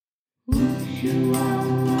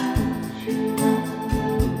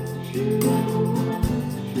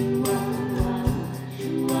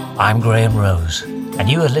I'm Graham Rose, and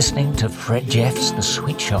you are listening to Fred Jeff's The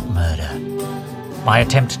Sweet Shop Murder. My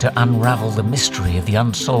attempt to unravel the mystery of the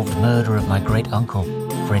unsolved murder of my great-uncle,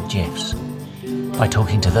 Fred Jeffs, by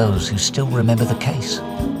talking to those who still remember the case.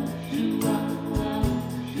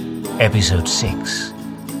 Episode 6.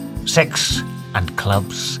 Sex and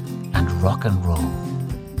Clubs and Rock and Roll.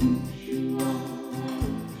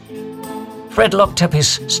 Fred locked up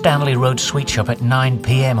his Stanley Road sweet shop at 9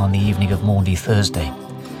 p.m. on the evening of Maundy Thursday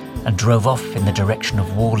and drove off in the direction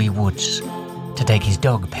of Worley Woods to take his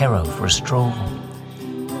dog Perro for a stroll.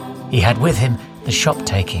 He had with him the shop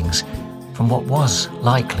takings from what was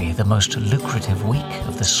likely the most lucrative week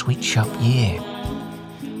of the sweet shop year.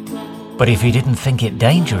 But if he didn't think it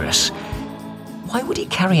dangerous, why would he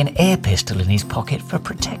carry an air pistol in his pocket for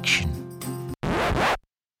protection?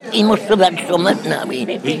 He must have had something now, He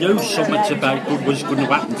knew something about what was going to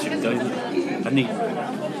happen to him, didn't he?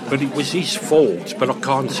 But it was his fault, but I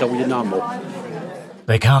can't tell you no more.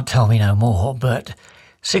 They can't tell me no more, but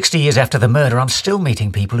 60 years after the murder, I'm still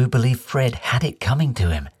meeting people who believe Fred had it coming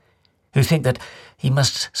to him, who think that he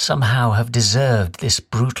must somehow have deserved this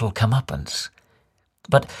brutal comeuppance,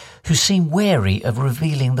 but who seem wary of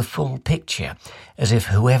revealing the full picture, as if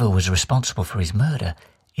whoever was responsible for his murder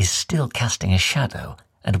is still casting a shadow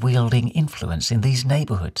and wielding influence in these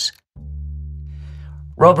neighbourhoods.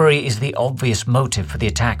 Robbery is the obvious motive for the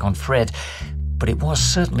attack on Fred, but it was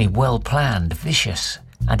certainly well planned, vicious,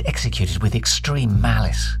 and executed with extreme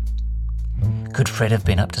malice. Could Fred have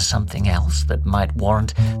been up to something else that might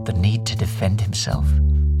warrant the need to defend himself?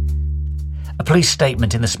 A police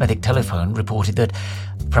statement in the Smethwick Telephone reported that,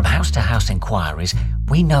 from house-to-house inquiries,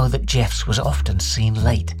 we know that Jeffs was often seen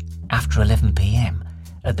late, after 11 p.m,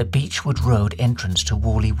 at the Beechwood Road entrance to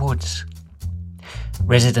Worley Woods.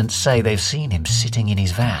 Residents say they've seen him sitting in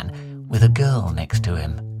his van with a girl next to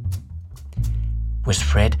him. Was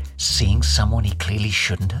Fred seeing someone he clearly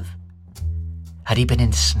shouldn't have? Had he been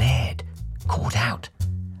ensnared, caught out,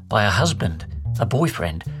 by a husband, a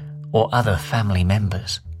boyfriend, or other family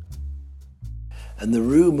members? And the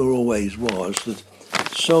rumour always was that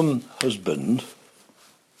some husband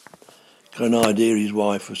got an idea his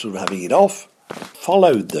wife was sort of having it off,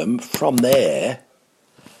 followed them from there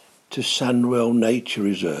to Sandwell Nature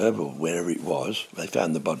Reserve, or wherever it was, they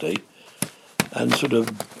found the body, and sort of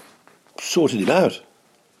sorted him out.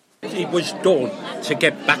 It was done to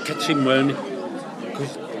get back at him, weren't it?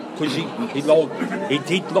 Because he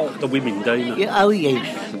did like the women, didn't he? Oh,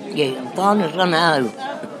 yes. Yeah, far as I know.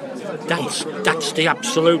 That's the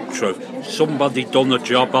absolute truth. Somebody done a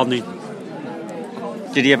job on him.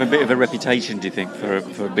 Did he have a bit of a reputation, do you think,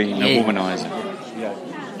 for being a womaniser? Yeah.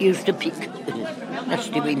 Used to pick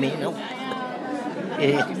nasty women up.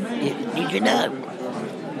 Did you know?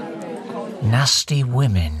 Nasty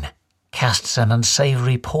women casts an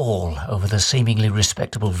unsavoury pall over the seemingly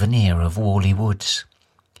respectable veneer of Worley Woods.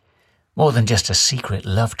 More than just a secret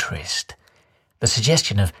love tryst, the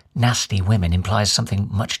suggestion of nasty women implies something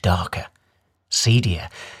much darker, seedier,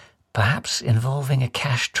 perhaps involving a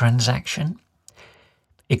cash transaction.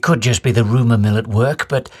 It could just be the rumour mill at work,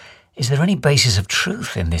 but is there any basis of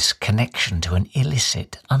truth in this connection to an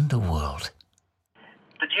illicit underworld?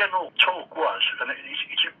 The general talk was, and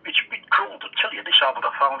it's a bit cruel to tell you this over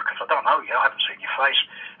the phone because I don't know you, I haven't seen your face,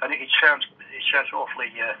 and it sounds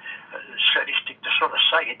awfully sadistic to sort of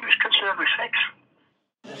say it. It was concerned with sex.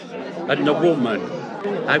 And the woman,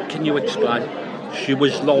 how can you explain? She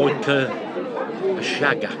was like a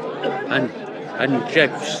shagger, and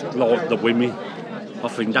Jeff's like the women. I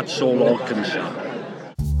think that's all I can say.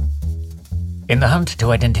 In the hunt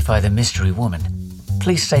to identify the mystery woman,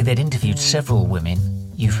 police say they'd interviewed several women,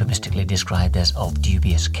 euphemistically described as of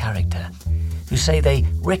dubious character, who say they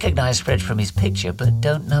recognise Fred from his picture but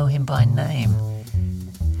don't know him by name,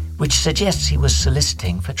 which suggests he was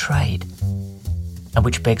soliciting for trade, and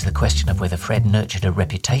which begs the question of whether Fred nurtured a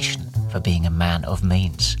reputation for being a man of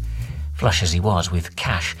means, flush as he was with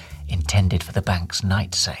cash intended for the bank's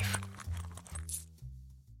night safe.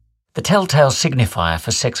 The telltale signifier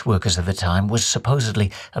for sex workers of the time was supposedly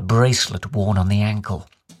a bracelet worn on the ankle.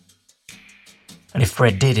 And if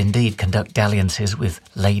Fred did indeed conduct dalliances with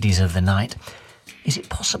ladies of the night, is it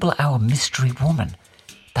possible our mystery woman,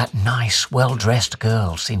 that nice, well-dressed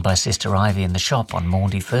girl seen by Sister Ivy in the shop on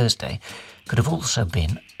Maundy Thursday, could have also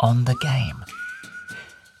been on the game?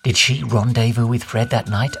 Did she rendezvous with Fred that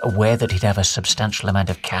night, aware that he'd have a substantial amount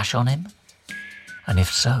of cash on him? And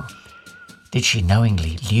if so, did she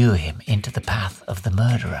knowingly lure him into the path of the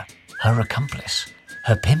murderer, her accomplice,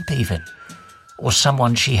 her pimp even, or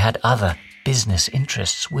someone she had other business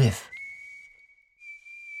interests with.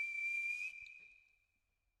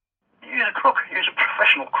 He was a crook. He was a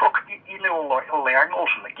professional crook. He knew all the angles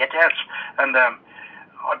and the get-outs. And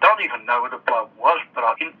I don't even know who the bloke was, but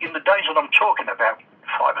in the days that I'm talking about,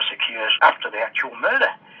 5 or 6 years after the actual murder,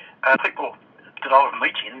 people that I was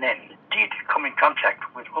meeting then did come in contact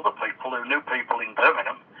with other people who knew people in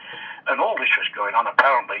Birmingham, and all this was going on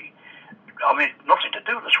apparently. I mean, nothing to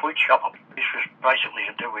do with the sweet shop. This was basically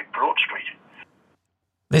to do with Broad Street.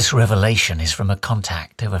 This revelation is from a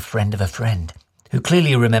contact of a friend, who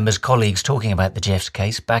clearly remembers colleagues talking about the Jeffs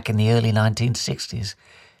case back in the early 1960s,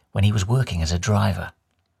 when he was working as a driver.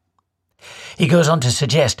 He goes on to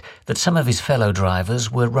suggest that some of his fellow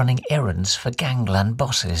drivers were running errands for gangland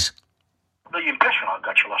bosses. The impression I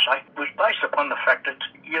got, shall I say, was based upon the fact that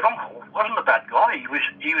your uncle wasn't a bad guy.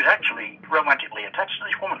 He was actually romantically attached to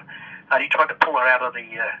this woman, and he tried to pull her out of the...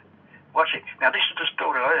 Now, this is the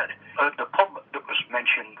story I heard. The pub that was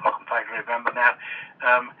mentioned, I can vaguely remember now,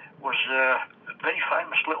 was a very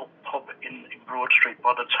famous little pub in Broad Street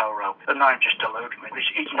by the tow road. The name just eluded me.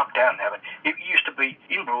 It's knocked down now, but it used to be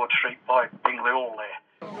in Broad Street by Bingley Hall there.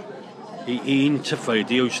 He interfered.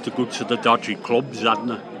 He used to go to the dodgy clubs, hadn't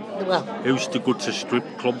he? Well, He used to go to strip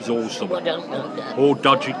clubs also. I don't know that. All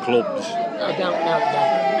dodgy clubs. I don't know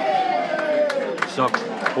that. So,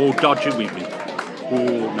 all dodgy women.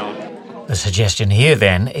 Oh, no. The suggestion here,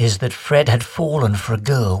 then, is that Fred had fallen for a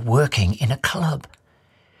girl working in a club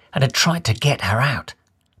and had tried to get her out,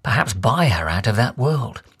 perhaps buy her out of that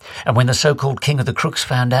world. And when the so-called King of the Crooks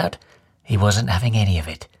found out, he wasn't having any of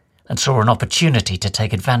it and saw an opportunity to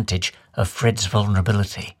take advantage of Fred's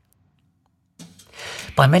vulnerability.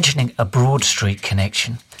 By mentioning a Broad Street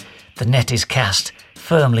connection, the net is cast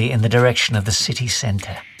firmly in the direction of the city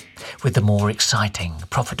centre, with the more exciting,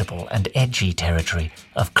 profitable and edgy territory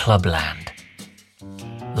of clubland.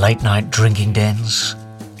 Late-night drinking dens,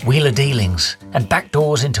 wheeler dealings and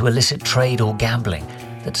backdoors into illicit trade or gambling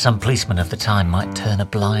that some policemen of the time might turn a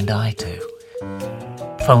blind eye to.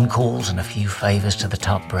 Phone calls and a few favours to the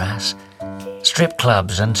top brass. Strip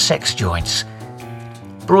clubs and sex joints.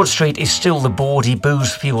 Broad Street is still the bawdy,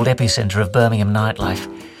 booze-fuelled epicentre of Birmingham nightlife,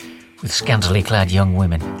 with scantily clad young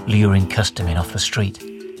women luring customers off the street.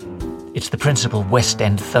 It's the principal West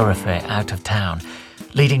End thoroughfare out of town,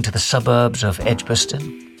 leading to the suburbs of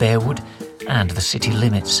Edgbaston, Bearwood, and the city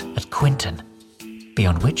limits at Quinton,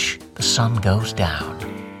 beyond which the sun goes down.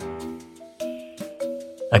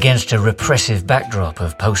 Against a repressive backdrop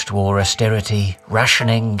of post-war austerity,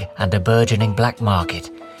 rationing, and a burgeoning black market,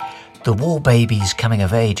 the war babies coming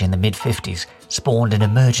of age in the mid-50s spawned an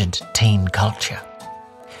emergent teen culture.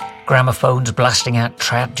 Gramophones blasting out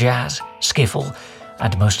trad jazz, skiffle,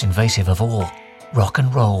 and most invasive of all, rock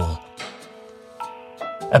and roll.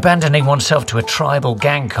 Abandoning oneself to a tribal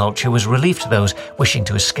gang culture was relief to those wishing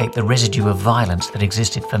to escape the residue of violence that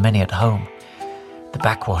existed for many at home. The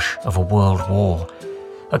backwash of a world war,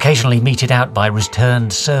 occasionally meted out by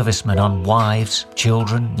returned servicemen on wives,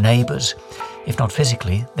 children, neighbours, if not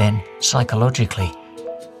physically, then psychologically.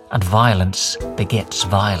 And violence begets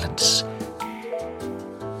violence.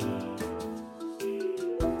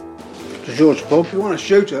 To George Pub, if you want a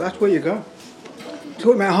shooter, that's where you go.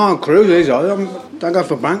 Talking about hire cruisers, don't go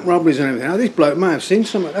for bank robberies and everything. Now, this bloke may have seen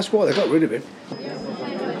something, that's why they got rid of him.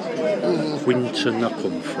 Quinton I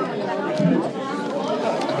come from.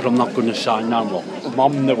 But I'm not going to say no more.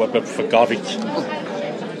 Mum knew but forgot it.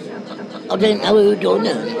 I didn't know who done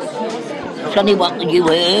it. Tell me what you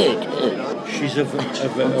heard. She's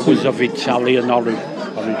was of Italian origin.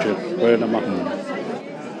 Where am I?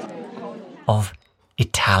 Of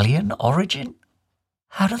Italian origin?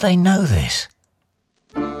 How do they know this?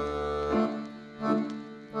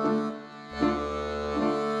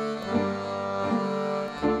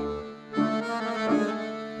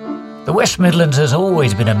 The West Midlands has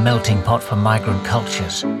always been a melting pot for migrant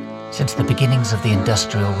cultures since the beginnings of the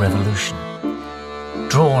Industrial Revolution.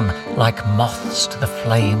 Drawn like moths to the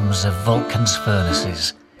flames of Vulcan's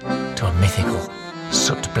furnaces, to a mythical,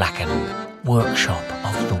 soot-blackened workshop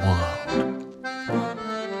of the world.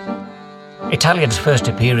 Italians first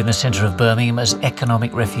appear in the centre of Birmingham as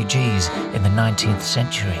economic refugees in the 19th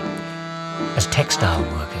century, as textile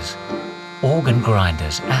workers, organ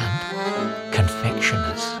grinders and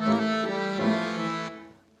confectioners.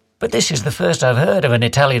 But this is the first I've heard of an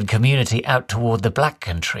Italian community out toward the Black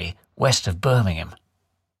Country, west of Birmingham.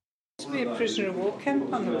 There used to be a prisoner of war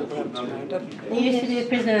camp on the Wolverhampton Road. There used to be a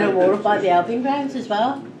prisoner of war by the Albion grounds as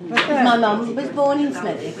well. My mum was born in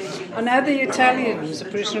Smethwick. I know the Italians, the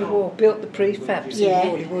prisoner of war, built the prefabs in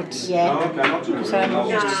Wally Woods. Yeah. Because our mum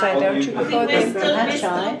used to say, don't you go by them. That's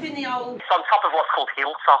right. It's on top of what's called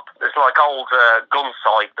Hilltop. There's like old gun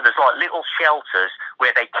sites, but there's like little shelters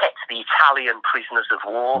where they kept the Italian prisoners of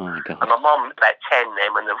war. And my mum, about 10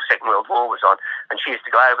 then, when the Second World War was on, and she used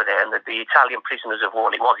to go over there, and the Italian prisoners of war,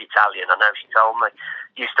 and it was Italian, I know she told me,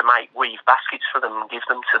 used to make weave baskets for them and give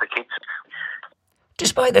them to the kids.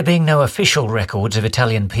 Despite there being no official records of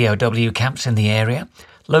Italian POW camps in the area,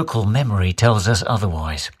 local memory tells us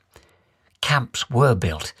otherwise. Camps were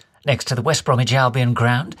built next to the West Bromwich Albion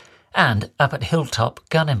ground and up at Hilltop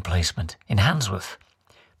Gun Emplacement in Handsworth,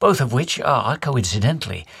 both of which are,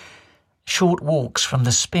 coincidentally, short walks from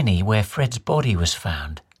the spinney where Fred's body was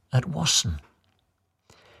found at Wasson.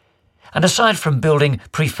 And aside from building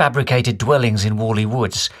prefabricated dwellings in Wally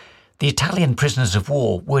Woods, the Italian prisoners of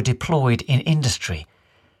war were deployed in industry,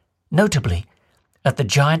 notably at the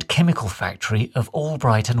giant chemical factory of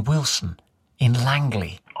Albright and Wilson in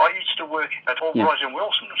Langley. I used to work at Albright and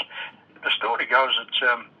Wilson's. The story goes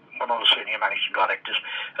that one of the senior managing directors,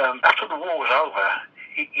 after the war was over,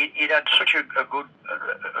 he had such a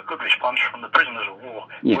good response from the prisoners of war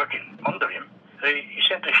working under him. He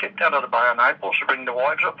sent a ship down to the Bay of Naples to bring the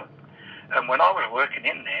wives up. And when I was working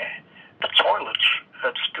in there, the toilets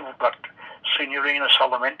had still got Signorina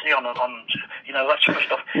Solamente on that sort of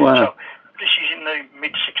stuff. Wow. So this is in the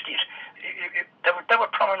mid-60s. They were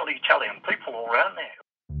prominently Italian people all around there.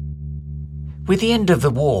 With the end of the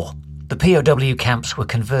war, the POW camps were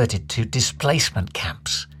converted to displacement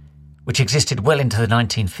camps, which existed well into the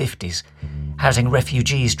 1950s, housing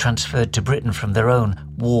refugees transferred to Britain from their own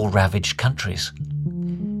war-ravaged countries,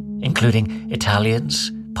 including Italians,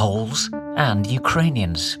 Poles, and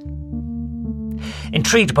Ukrainians.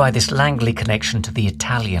 Intrigued by this Langley connection to the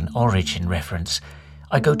Italian origin reference,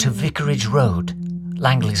 I go to Vicarage Road,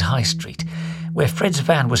 Langley's High Street, where Fred's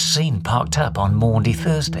van was seen parked up on Maundy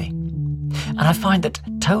Thursday. And I find that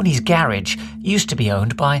Tony's garage used to be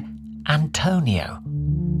owned by Antonio.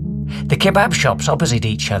 The kebab shops opposite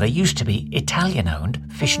each other used to be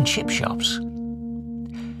Italian-owned fish and chip shops.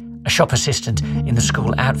 A shop assistant in the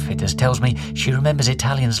school outfitters tells me she remembers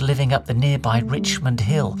Italians living up the nearby Richmond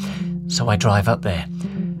Hill, so I drive up there.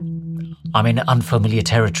 I'm in unfamiliar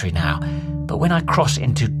territory now, but when I cross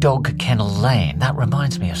into Dog Kennel Lane, that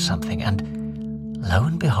reminds me of something, and lo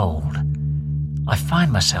and behold, I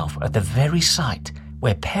find myself at the very site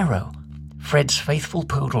where Pero, Fred's faithful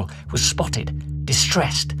poodle, was spotted,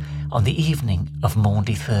 distressed, on the evening of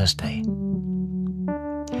Maundy Thursday.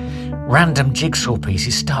 Random jigsaw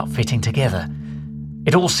pieces start fitting together.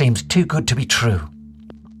 It all seems too good to be true.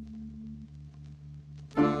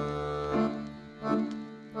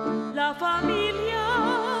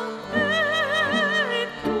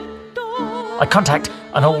 I contact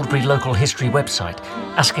an Oldbury local history website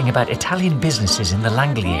asking about Italian businesses in the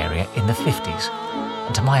Langley area in the 50s,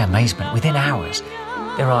 and to my amazement, within hours,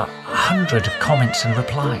 there are 100 comments and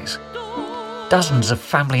replies. Dozens of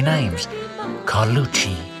family names: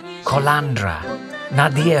 Carlucci, Colandra,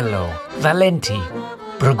 Nadiello, Valenti,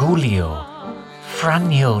 Brugulio,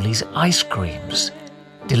 Fragnoli's ice creams,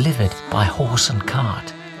 delivered by horse and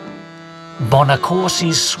cart.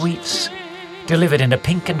 Bonacorsi's sweets, delivered in a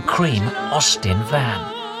pink and cream Austin van.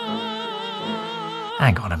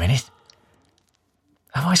 Hang on a minute.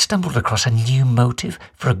 Have I stumbled across a new motive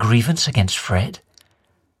for a grievance against Fred?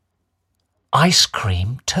 Ice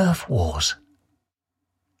cream turf wars.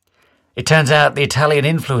 It turns out the Italian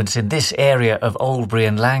influence in this area of Oldbury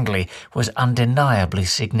and Langley was undeniably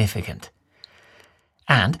significant.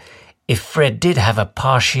 And if Fred did have a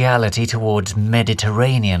partiality towards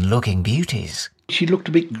Mediterranean-looking beauties... She looked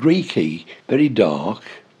a bit Greeky, very dark,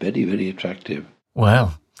 very, very attractive.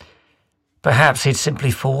 Well, perhaps he'd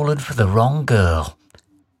simply fallen for the wrong girl.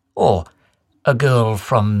 Or a girl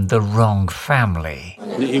from the wrong family.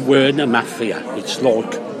 It weren't a mafia. It's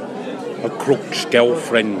like a crook's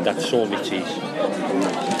girlfriend, that's all it is.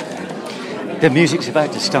 The music's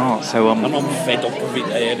about to start, so And I'm fed up of it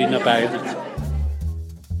hearing about it.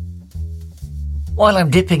 While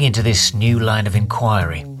I'm dipping into this new line of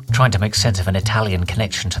inquiry, trying to make sense of an Italian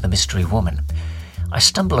connection to the mystery woman, I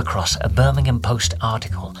stumble across a Birmingham Post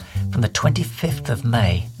article from the 25th of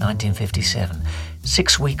May 1957,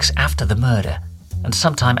 6 weeks after the murder, and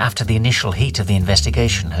sometime after the initial heat of the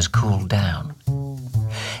investigation has cooled down.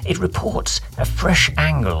 It reports a fresh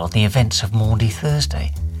angle on the events of Maundy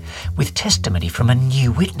Thursday, with testimony from a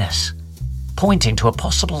new witness, pointing to a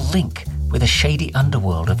possible link with a shady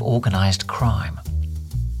underworld of organised crime.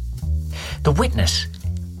 The witness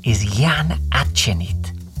is Jan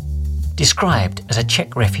Atchenit, described as a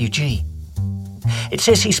Czech refugee. It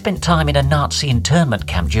says he spent time in a Nazi internment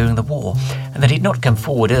camp during the war and that he'd not come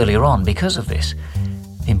forward earlier on because of this,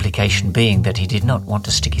 the implication being that he did not want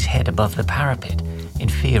to stick his head above the parapet in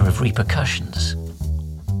fear of repercussions.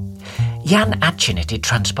 Jan Atchenit, it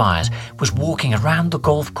transpires, was walking around the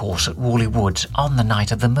golf course at Worley Woods on the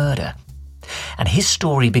night of the murder, and his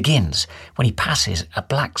story begins when he passes a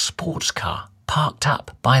black sports car parked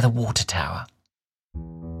up by the water tower.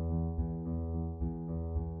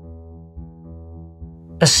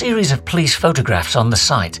 A series of police photographs on the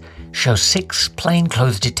site show 6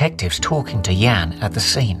 plainclothes detectives talking to Jan at the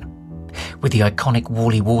scene, with the iconic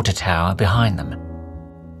Worley water tower behind them.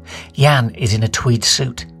 Jan is in a tweed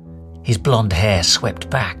suit, his blonde hair swept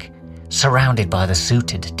back, surrounded by the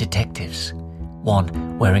suited detectives,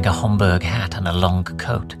 one wearing a Homburg hat and a long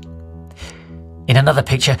coat. In another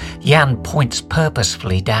picture, Jan points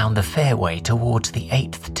purposefully down the fairway towards the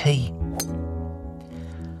 8th tee.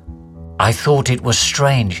 "I thought it was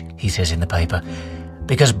strange," he says in the paper,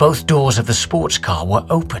 "because both doors of the sports car were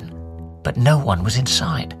open, but no one was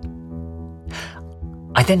inside.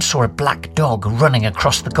 I then saw a black dog running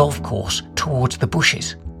across the golf course towards the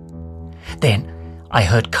bushes. Then I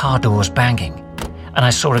heard car doors banging, and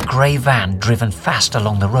I saw a grey van driven fast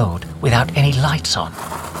along the road without any lights on."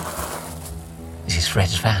 This is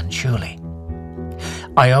Fred's van, surely.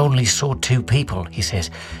 "I only saw 2 people," he says,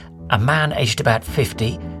 "a man aged about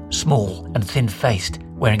 50, small and thin-faced,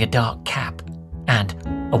 wearing a dark cap, and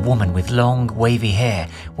a woman with long, wavy hair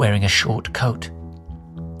wearing a short coat."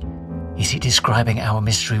 Is he describing our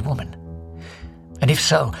mystery woman? And if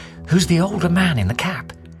so, who's the older man in the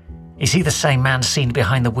cap? Is he the same man seen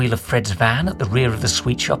behind the wheel of Fred's van at the rear of the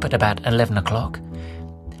sweet shop at about 11 o'clock?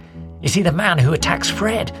 Is he the man who attacks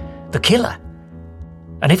Fred, the killer?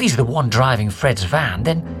 And if he's the one driving Fred's van,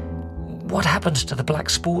 then what happens to the black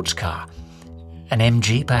sports car? An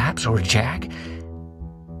MG perhaps, or a Jag?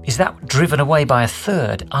 Is that driven away by a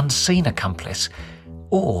third, unseen accomplice,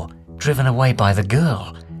 or driven away by the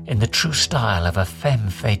girl in the true style of a femme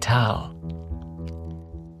fatale?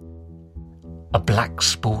 A black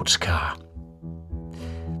sports car.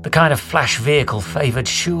 The kind of flash vehicle favoured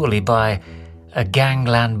surely by a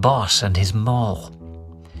gangland boss and his moll.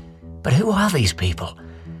 But who are these people?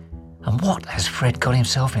 And what has Fred got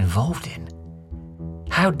himself involved in?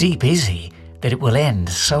 How deep is he that it will end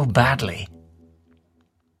so badly?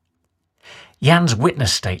 Jan's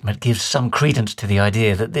witness statement gives some credence to the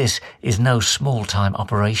idea that this is no small-time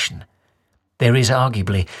operation. There is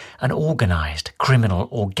arguably an organised criminal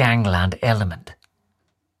or gangland element.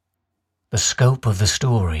 The scope of the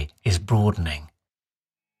story is broadening.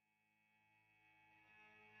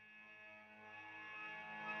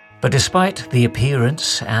 But despite the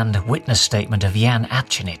appearance and witness statement of Jan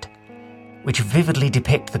Atchenit, which vividly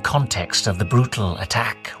depict the context of the brutal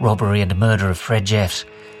attack, robbery and murder of Fred Jeffs,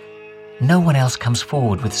 no one else comes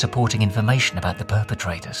forward with supporting information about the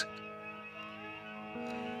perpetrators.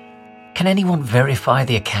 Can anyone verify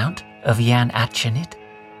the account of Jan Atchenit?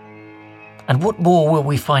 And what more will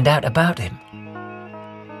we find out about him?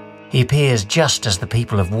 He appears just as the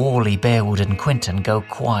people of Worley, Bearwood and Quinton go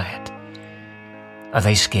quiet. Are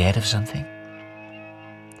they scared of something?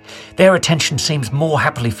 Their attention seems more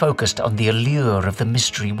happily focused on the allure of the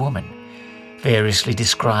mystery woman, variously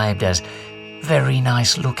described as very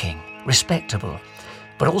nice looking, respectable,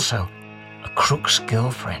 but also a crook's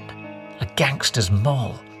girlfriend, a gangster's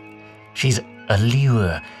moll. She's a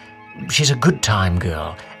lure, she's a good time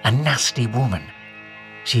girl, a nasty woman.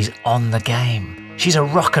 She's on the game, she's a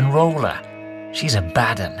rock and roller, she's a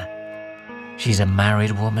bad 'un. She's a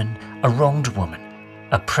married woman, a wronged woman,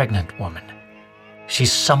 a pregnant woman.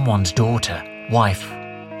 She's someone's daughter, wife,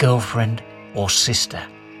 girlfriend or sister.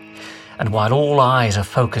 And while all eyes are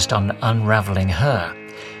focused on unravelling her,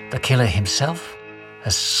 the killer himself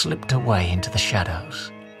has slipped away into the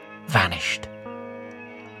shadows, vanished.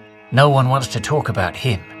 No one wants to talk about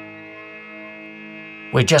him.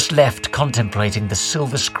 We're just left contemplating the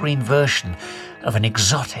silver screen version of an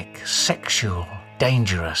exotic, sexual,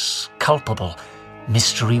 dangerous, culpable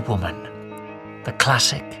mystery woman. The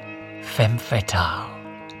classic femme fatale.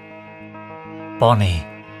 Bonnie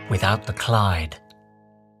without the Clyde.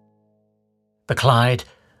 The Clyde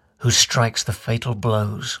who strikes the fatal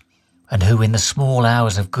blows and who in the small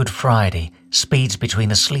hours of Good Friday speeds between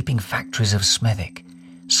the sleeping factories of Smethwick,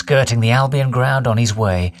 skirting the Albion ground on his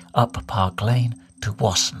way up Park Lane to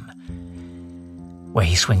Wasson, where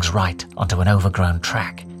he swings right onto an overgrown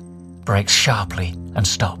track, brakes sharply and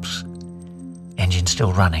stops. Engine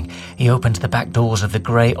still running, he opens the back doors of the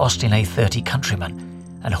grey Austin A30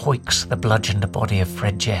 Countryman and hoiks the bludgeoned body of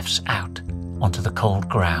Fred Jeffs out onto the cold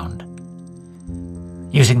ground.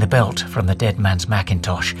 Using the belt from the dead man's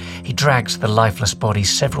Macintosh, he drags the lifeless body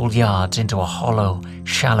several yards into a hollow,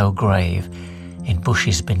 shallow grave in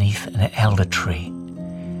bushes beneath an elder tree,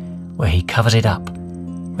 where he covers it up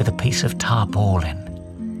with a piece of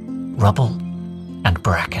tarpaulin, rubble and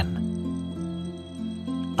bracken.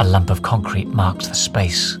 A lump of concrete marks the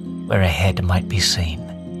space where a head might be seen.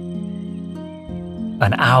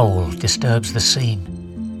 An owl disturbs the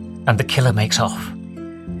scene, and the killer makes off,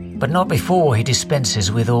 but not before he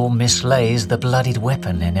dispenses with or mislays the bloodied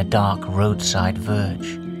weapon in a dark roadside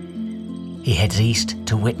verge. He heads east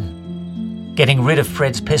to Witton, getting rid of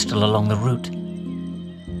Fred's pistol along the route,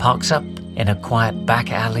 parks up in a quiet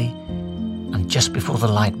back alley, and just before the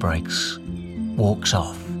light breaks, walks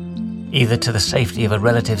off, either to the safety of a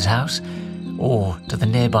relative's house or to the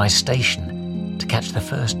nearby station to catch the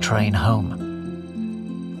first train home.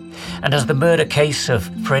 And as the murder case of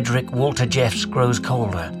Frederick Walter Jeffs grows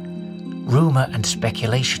colder, rumour and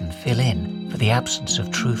speculation fill in for the absence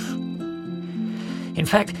of truth. In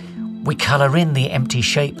fact, we colour in the empty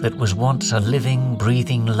shape that was once a living,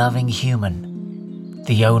 breathing, loving human,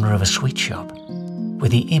 the owner of a sweet shop,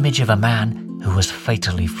 with the image of a man who was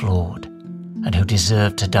fatally flawed and who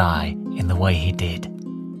deserved to die in the way he did.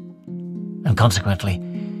 And consequently,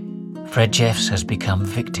 Fred Jeffs has become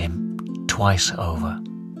victim twice over.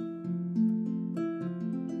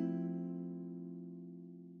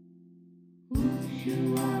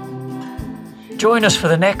 Join us for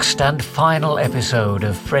the next and final episode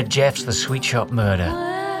of Fred Jeffs' The Sweet Shop Murder,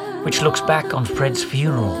 which looks back on Fred's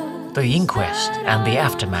funeral, the inquest and the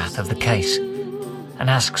aftermath of the case, and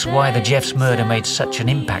asks why the Jeffs murder made such an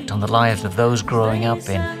impact on the lives of those growing up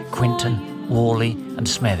in Quinton, Worley and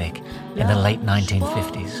Smethwick in the late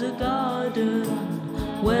 1950s.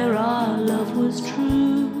 Where our love was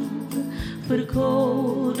true, but a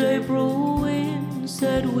cold April wind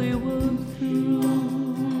said we were through.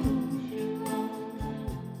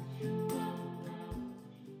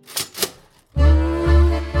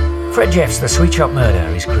 Fred Jeffs' The Sweet Shop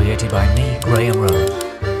Murder is created by me, Graham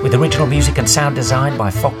Rowe, with original music and sound design by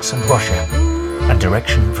Fox and Rosher, and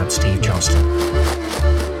direction from Steve Johnston.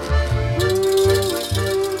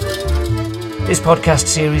 This podcast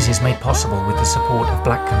series is made possible with the support of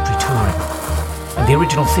Black Country Touring, and the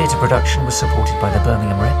original theatre production was supported by the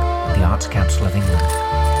Birmingham Rep and the Arts Council of England.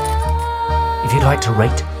 If you'd like to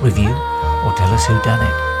rate, review, or tell us who done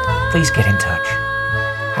it, please get in touch.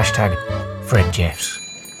 #Fred Jeffs.